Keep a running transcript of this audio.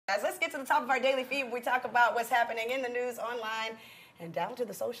Guys, let's get to the top of our daily feed where we talk about what's happening in the news, online, and down to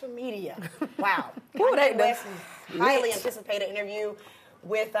the social media. Wow. Kanye West's highly anticipated interview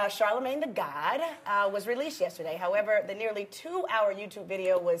with Charlemagne the God was released yesterday. However, the nearly 2-hour YouTube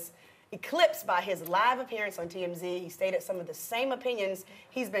video was eclipsed by his live appearance on TMZ. He stated some of the same opinions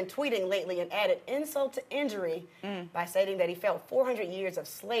he's been tweeting lately and added insult to injury by stating that he felt 400 years of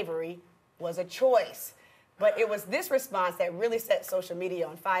slavery was a choice. But it was this response that really set social media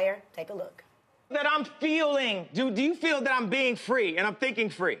on fire. Take a look. That I'm feeling, do you feel that I'm being free and I'm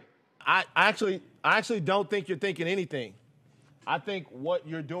thinking free? I actually don't think you're thinking anything. I think what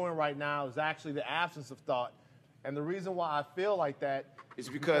you're doing right now is actually the absence of thought. And the reason why I feel like that is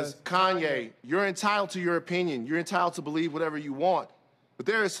because Kanye, you're entitled to your opinion. You're entitled to believe whatever you want. But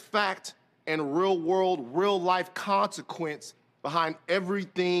there is fact and real world, real life consequence behind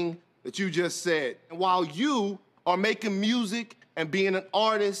everything that you just said. And while you are making music and being an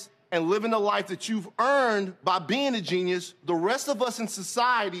artist and living the life that you've earned by being a genius, the rest of us in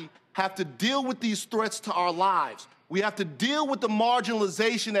society have to deal with these threats to our lives. We have to deal with the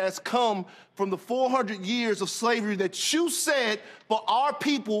marginalization that has come from the 400 years of slavery that you said for our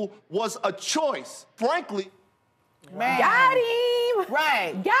people was a choice. Frankly, man. Got him.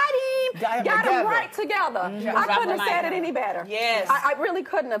 Right. Got him. Got him right together. I couldn't have said it any better. Yes. I really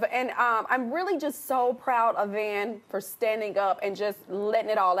couldn't have. And I'm really just so proud of Van for standing up and just letting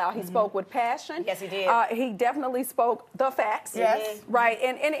it all out. He spoke with passion. Yes, he did. He definitely spoke the facts. Yes. Right.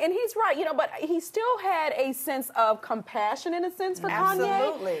 And he's right, you know, but he still had a sense of compassion in a sense for Kanye.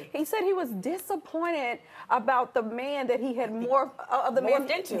 Absolutely. He said he was disappointed about the man that he had morphed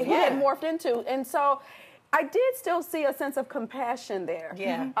into. And so I did still see a sense of compassion there.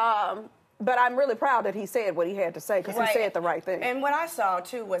 Yeah. But I'm really proud that he said what he had to say because he said the right thing. And what I saw,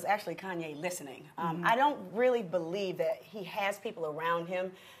 too, was actually Kanye listening. I don't really believe that he has people around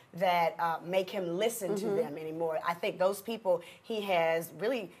him that make him listen to them anymore. I think those people he has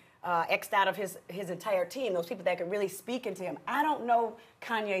really X'd out of his entire team, those people that could really speak into him. I don't know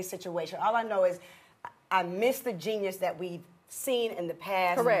Kanye's situation. All I know is I miss the genius that we've seen in the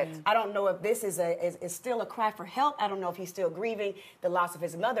past. Correct. I don't know if this is still a cry for help. I don't know if he's still grieving the loss of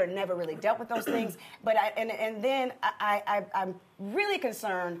his mother. Never really dealt with those things. But I'm really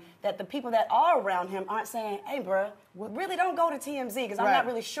concerned that the people that are around him aren't saying, "Hey, bro, really don't go to TMZ," because I'm not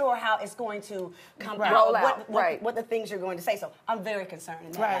really sure how it's going to come out. What the things you're going to say. So I'm very concerned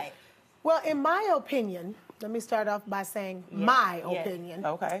in that light. Well, in my opinion, let me start off by saying my opinion.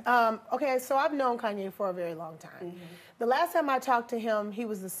 Okay. Okay, so I've known Kanye for a very long time. The last time I talked to him, he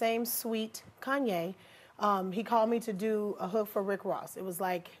was the same sweet Kanye. He called me to do a hook for Rick Ross. It was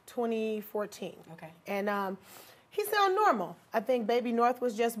like 2014. Okay. And he sounded normal. I think Baby North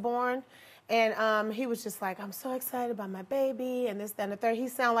was just born. And he was just like, "I'm so excited about my baby," and this, that, and the third. He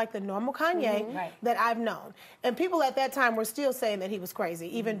sounded like the normal Kanye that I've known. And people at that time were still saying that he was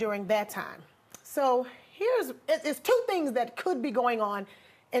crazy, even during that time. So it's two things that could be going on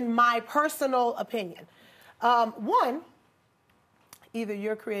in my personal opinion. One, either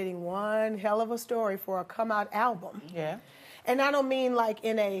you're creating one hell of a story for a come-out album. Yeah. And I don't mean like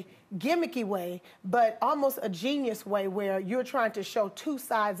in a gimmicky way, but almost a genius way where you're trying to show two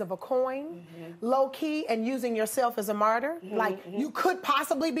sides of a coin, low-key, and using yourself as a martyr. Like, you could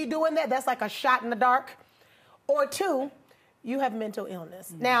possibly be doing that. That's like a shot in the dark. Or two, you have mental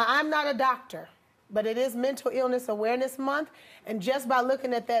illness. Now, I'm not a doctor, but it is Mental Illness Awareness Month. And just by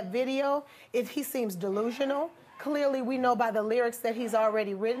looking at that video, he seems delusional. Clearly, we know by the lyrics that he's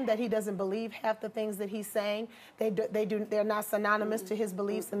already written that he doesn't believe half the things that he's saying. They're not synonymous to his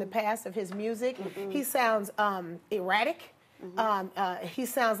beliefs in the past of his music. He sounds erratic. He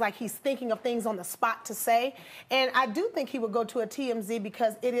sounds like he's thinking of things on the spot to say. And I do think he would go to a TMZ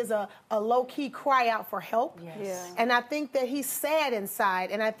because it is a low-key cry out for help. Yes. Yeah. And I think that he's sad inside,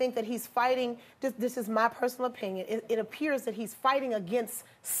 and I think that he's fighting, this is my personal opinion, it appears that he's fighting against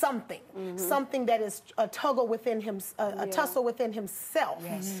something, something that is a tuggle within him, a tussle within himself.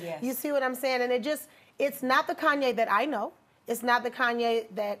 Yes. Yes. You see what I'm saying? And it's not the Kanye that I know. It's not the Kanye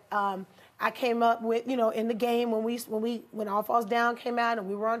that I came up with, you know, in the game when All Falls Down came out and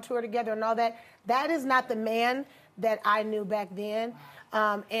we were on tour together and all that. That is not the man that I knew back then.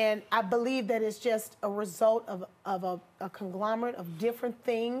 And I believe that it's just a result of a conglomerate of different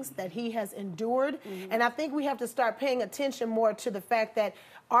things that he has endured. And I think we have to start paying attention more to the fact that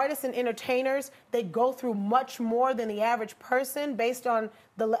artists and entertainers, they go through much more than the average person based on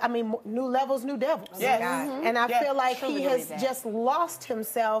new levels, new devils. Yes. And I feel like he has just lost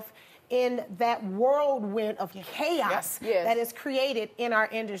himself in that whirlwind of chaos that is created in our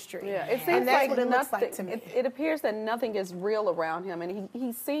industry. Yeah, it seems that's like what it looks nothing. like to me. It appears that nothing is real around him, and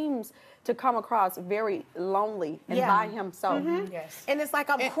he seems to come across very lonely and by himself. Yes. And it's like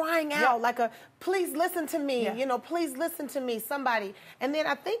I'm crying out, like please listen to me, you know, please listen to me, somebody. And then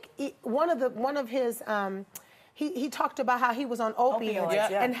I think one of his he talked about how he was on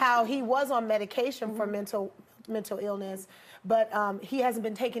opioids and how he was on medication for mental illness, but he hasn't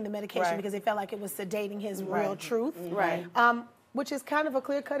been taking the medication because they felt like it was sedating his real truth. Right. Which is kind of a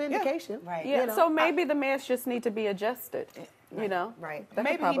clear-cut indication. Right. Yeah. You know? So maybe the meds just need to be adjusted. You know. Right. That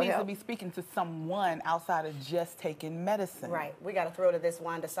Maybe he needs help. to be speaking to someone outside of just taking medicine. Right. We got to throw to this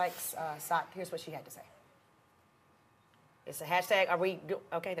Wanda Sykes sock. Here's what she had to say. It's a hashtag. Are we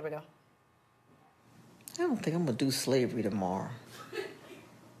okay? There we go. I don't think I'm gonna do slavery tomorrow.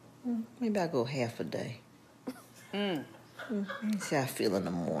 Maybe I'll go half a day. Let me see how I feel in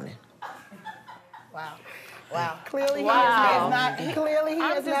the morning. Wow. Wow. Clearly, he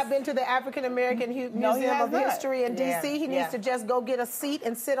has not been to the African American Museum of History in D.C. He needs to just go get a seat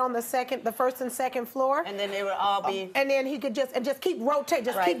and sit on the first and second floor. And then they would all be. And then he could just keep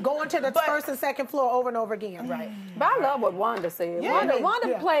rotating, keep going to the first and second floor over and over again. Right. But I love what Wanda said. Yeah.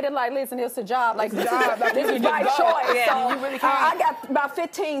 Wanda played it like, listen, it's a job. Like, this is my choice. Yeah, So you really I got about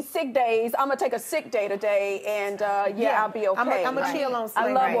 15 sick days. I'm going to take a sick day today, and I'll be okay. I'm going to chill on I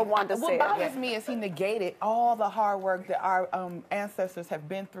slavery. love what Wanda What said. bothers me is he negated all the hard work that our ancestors have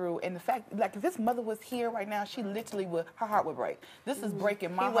been through, and the fact, like, if his mother was here right now, she literally her heart would break. This is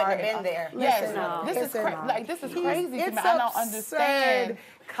breaking my heart. He wouldn't have been there. Yes, this is crazy to me. I don't understand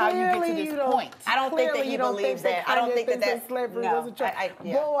how you get to this point. I don't think that he believes that. I don't think that slavery no, was a choice.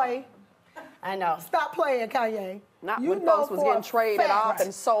 yeah. Boy, I know. stop playing, Kanye. Not you when know folks was for getting a traded fact off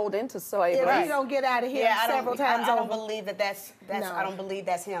and sold into slavery. If he don't get out of here several times I don't over. believe that's No. I don't believe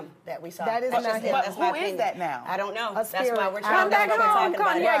that's him that we saw. That is That's not just him. That's But my who is opinion. that now? I don't know. A That's why spirit. we're Come trying to back home,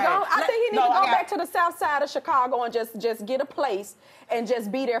 talking Kanye. about it. I think he need to go back to the south side of Chicago and just get a place and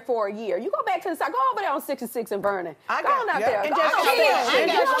just be there for a year. You go back to the south, go over there on 66 and Vernon. Go on out there. And Go just on chill. there.